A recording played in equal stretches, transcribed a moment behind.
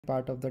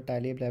part of the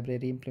Tally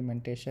library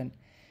implementation,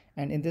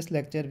 and in this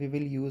lecture we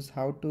will use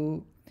how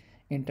to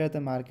enter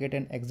the market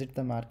and exit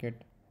the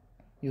market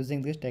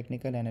using this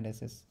technical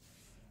analysis.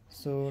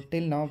 So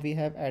till now we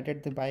have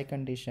added the buy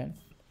condition,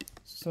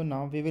 so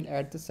now we will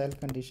add the sell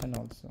condition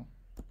also.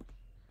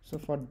 So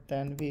for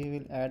then we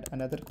will add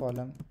another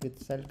column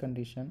with sell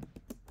condition,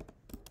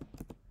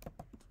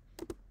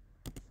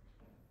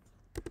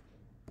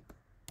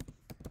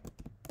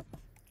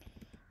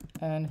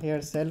 and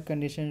here sell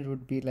condition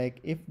would be like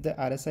if the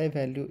RSI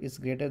value is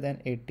greater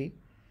than 80,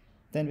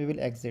 then we will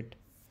exit.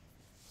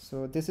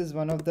 So this is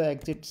one of the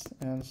exits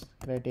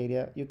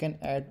criteria. You can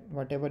add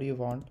whatever you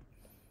want.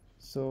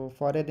 So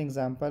for an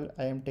example,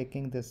 I am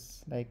taking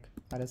this like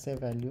RSI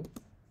value.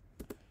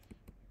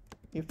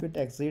 If it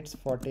exceeds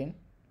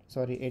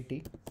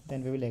 80,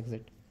 then we will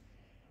exit.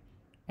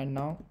 And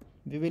now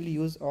we will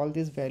use all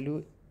this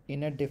value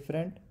in a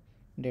different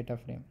data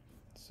frame.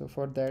 So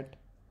for that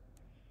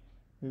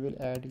we will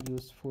add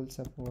useful,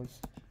 suppose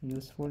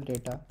useful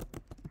data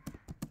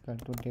equal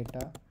to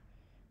data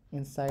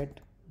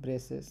inside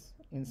braces,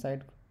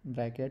 inside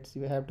brackets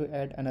you have to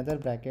add another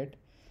bracket.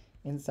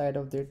 Inside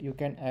of that you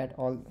can add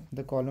all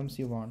the columns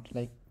you want,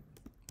 like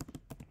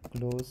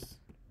close,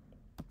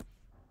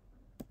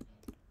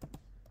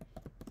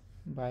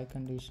 buy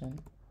condition,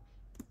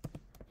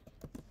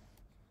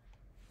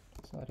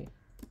 sorry,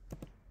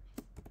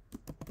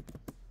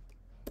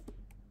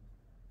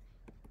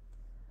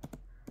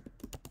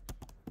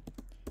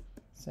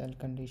 sell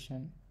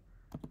condition,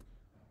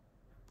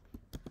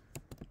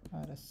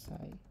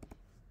 RSI,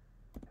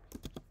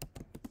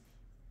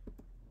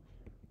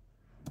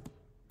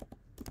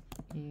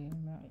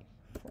 EMI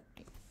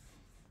 40.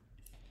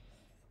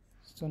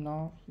 So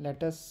now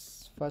let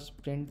us first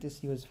print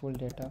this useful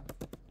data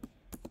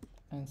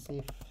and see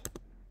if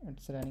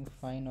it's running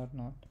fine or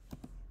not.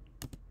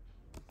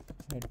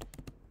 Hit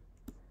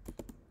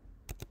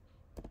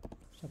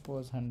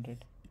suppose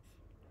 100,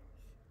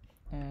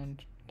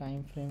 and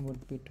time frame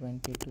would be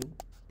 22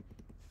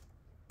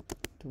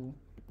 to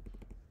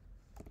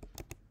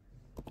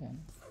 10.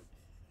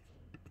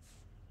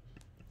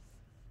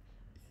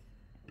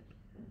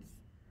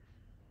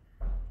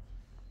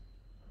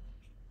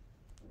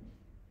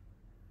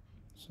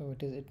 So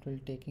it will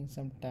taking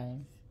some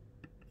time.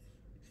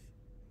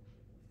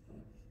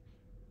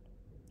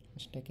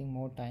 It's taking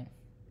more time,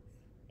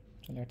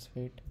 so let's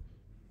wait.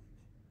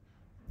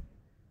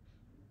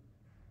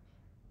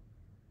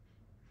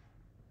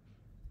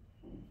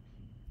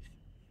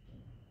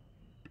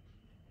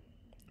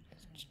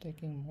 It's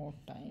taking more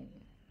time.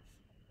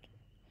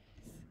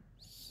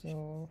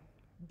 So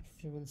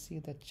if you will see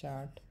the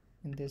chart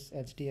in this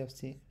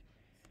HDFC,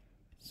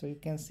 so you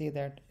can see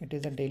that it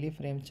is a daily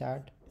frame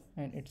chart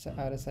and it's a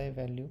RSI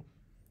value,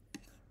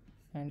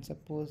 and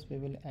suppose we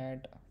will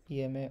add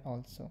EMA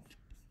also.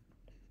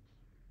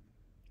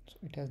 So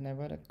it has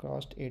never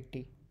crossed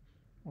 80.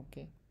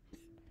 Okay,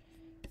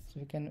 so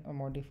we can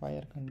modify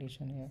our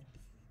condition here.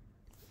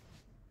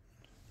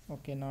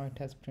 Okay, now it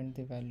has print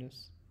the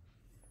values.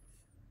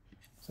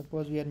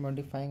 Suppose we are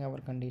modifying our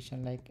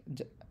condition like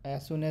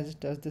as soon as it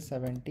does the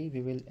 70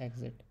 we will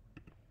exit.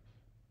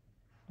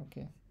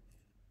 Okay,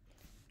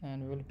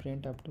 and we will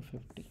print up to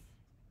 50.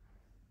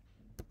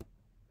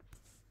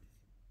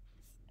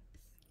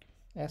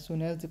 As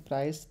soon as the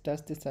price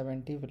touches the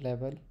 70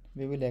 level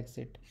we will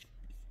exit,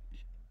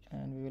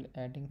 and we will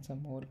adding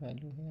some more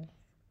value here.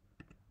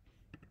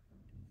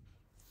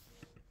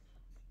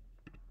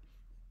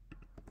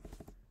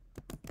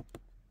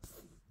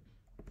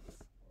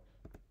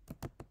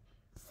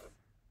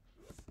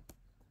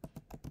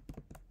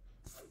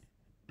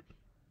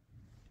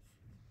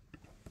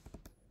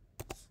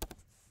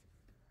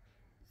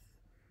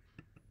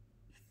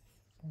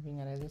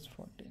 Moving analysis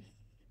 40.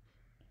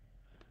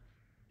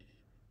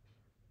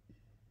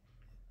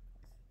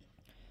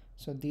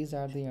 So these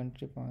are the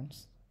entry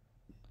points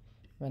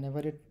whenever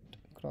it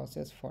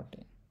crosses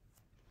 40.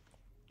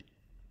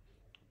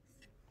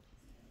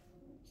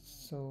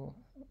 So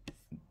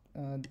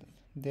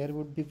there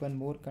would be one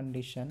more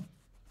condition,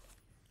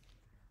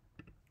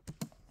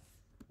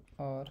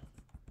 or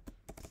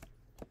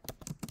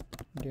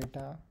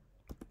data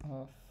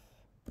of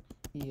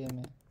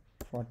EMA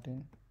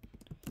 14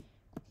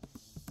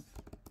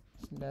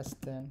 less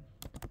than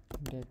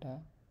data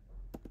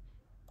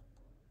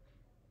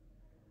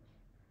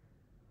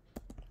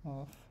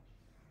of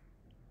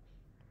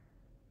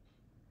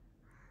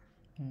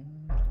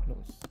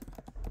close.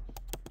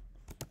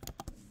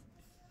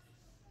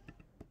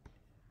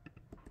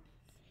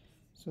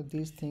 So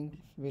these things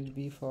will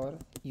be for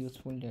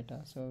useful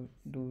data, so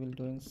we'll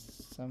doing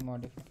some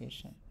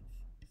modification.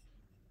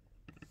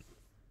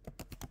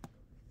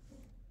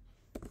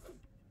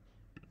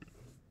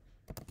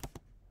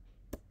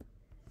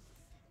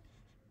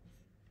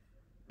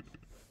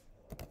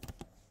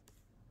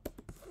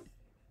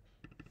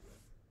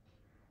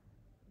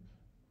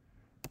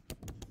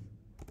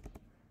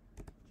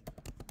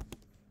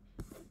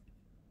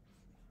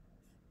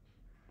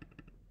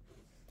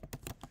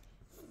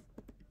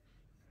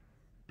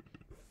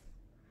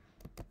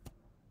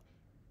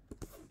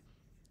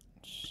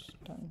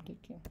 time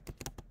ticking.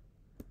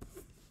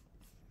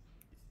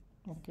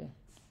 Okay,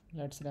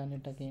 let's run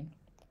it again.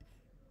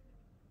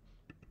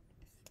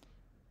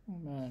 Oh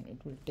man,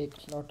 it will take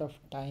a lot of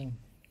time.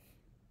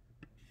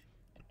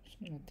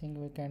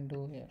 Nothing we can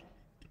do here.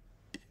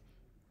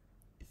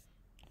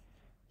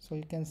 So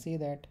you can see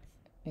that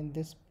in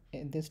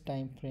this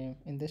time frame,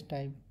 in this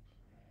time,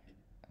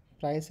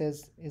 price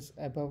is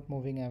above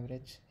moving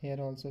average. Here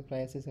also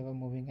price is above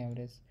moving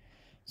average.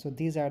 So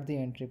these are the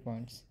entry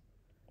points.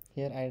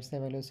 Here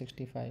RSI value is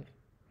 65.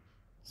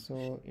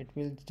 So it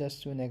will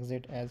just soon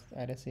exit as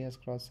RSI has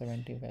crossed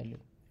 70 value.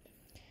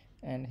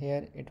 And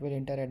here it will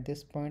enter at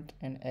this point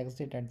and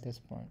exit at this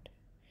point.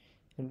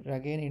 It will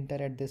again enter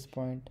at this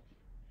point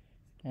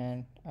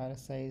and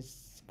RSI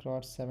is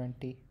crossed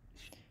 70.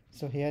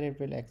 So here it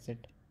will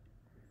exit.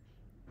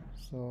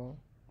 So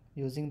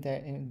using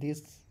that in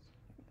this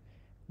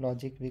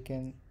logic we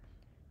can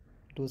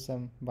do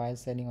some buy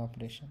selling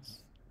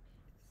operations.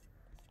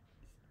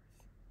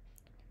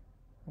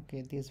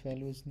 Okay, this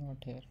value is not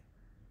here,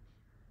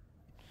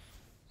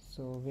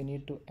 so we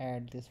need to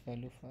add this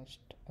value first.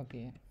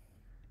 Okay,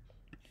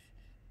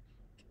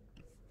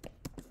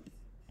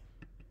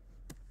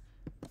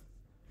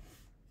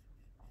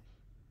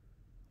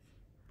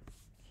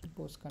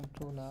 suppose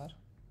control R,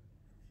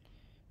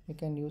 we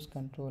can use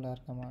control R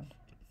command.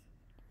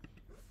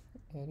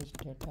 Here is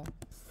data,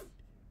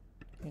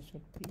 it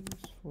should be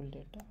useful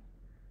data.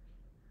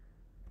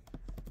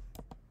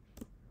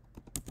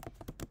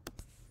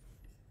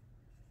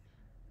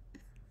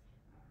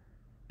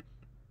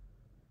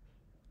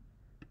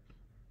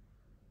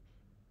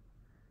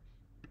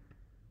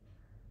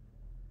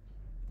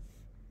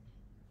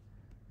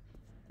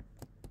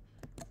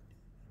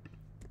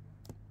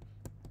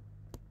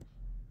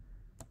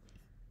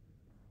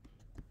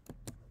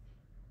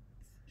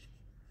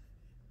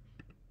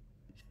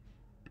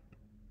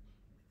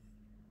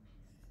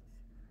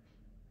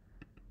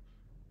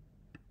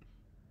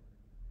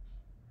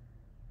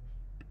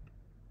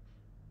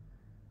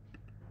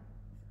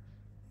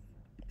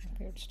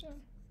 Okay, it's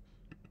done.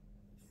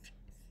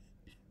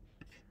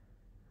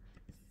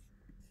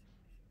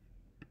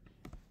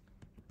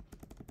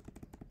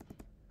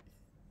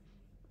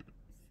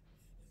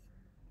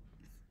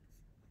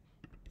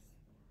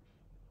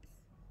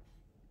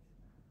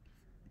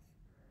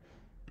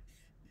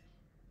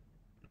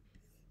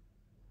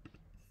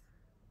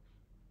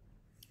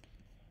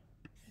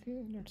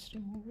 Okay, let's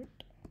remove it.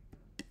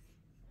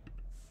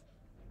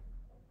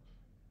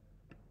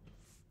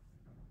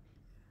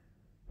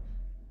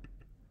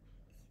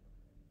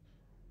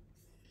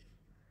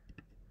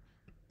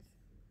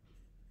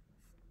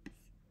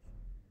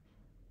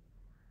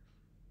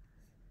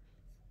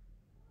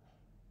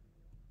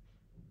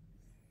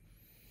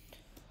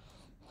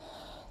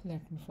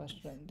 Let me first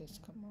run this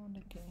command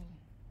again.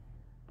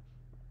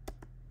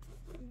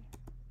 Okay.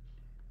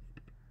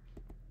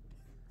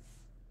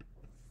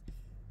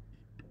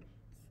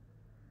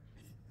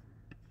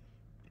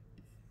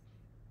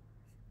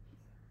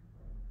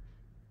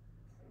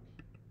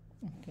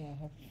 Okay, I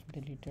have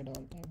deleted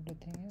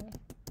everything here.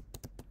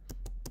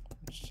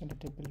 It's a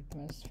little bit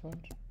mess for.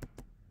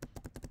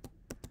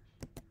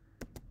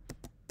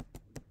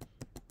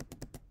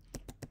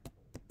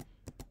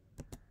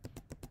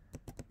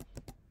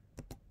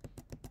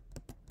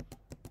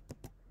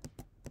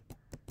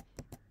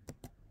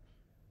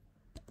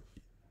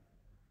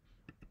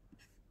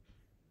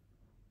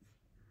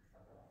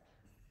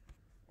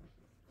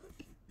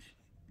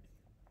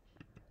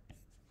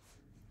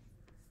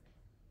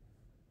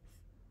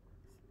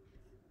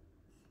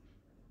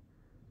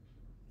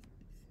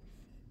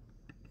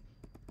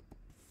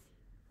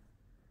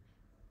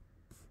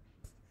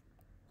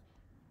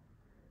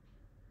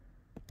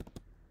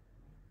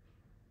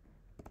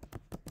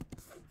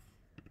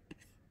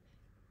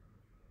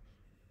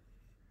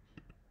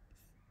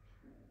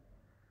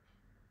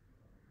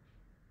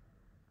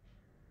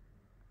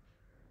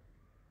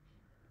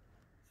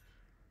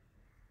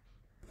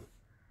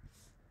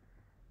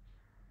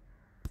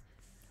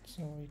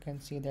 So you can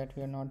see that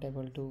we are not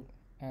able to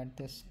add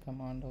this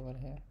command over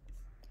here.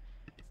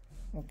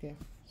 Okay,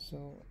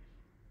 so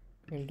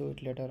we'll do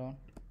it later on.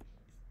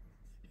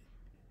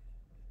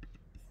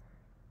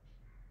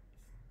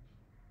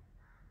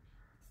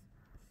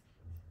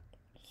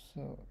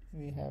 So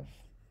we have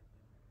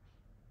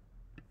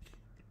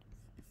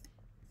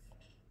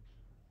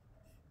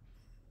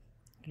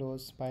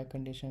close by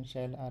condition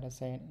shell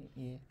RSI and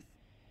EA.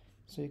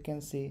 So you can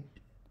see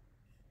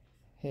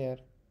here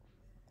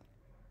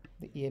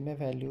the EMA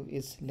value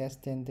is less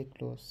than the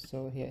close,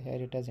 so here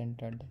it has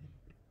entered,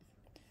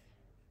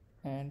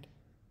 and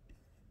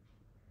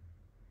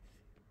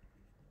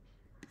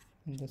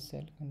in the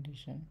cell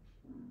condition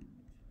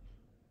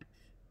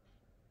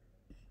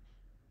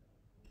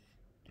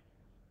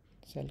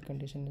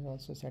is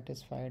also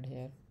satisfied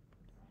here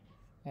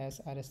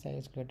as RSI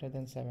is greater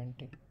than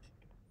 70.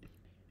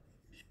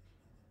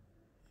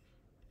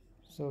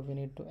 So we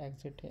need to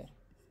exit here.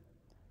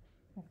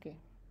 Okay,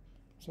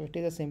 so it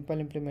is a simple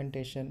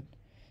implementation.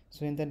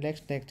 So in the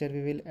next lecture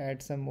we will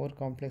add some more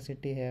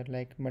complexity here,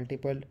 like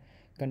multiple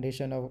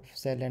condition of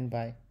sell and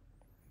buy.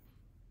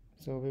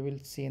 So we will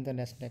see in the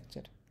next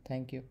lecture.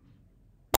 Thank you.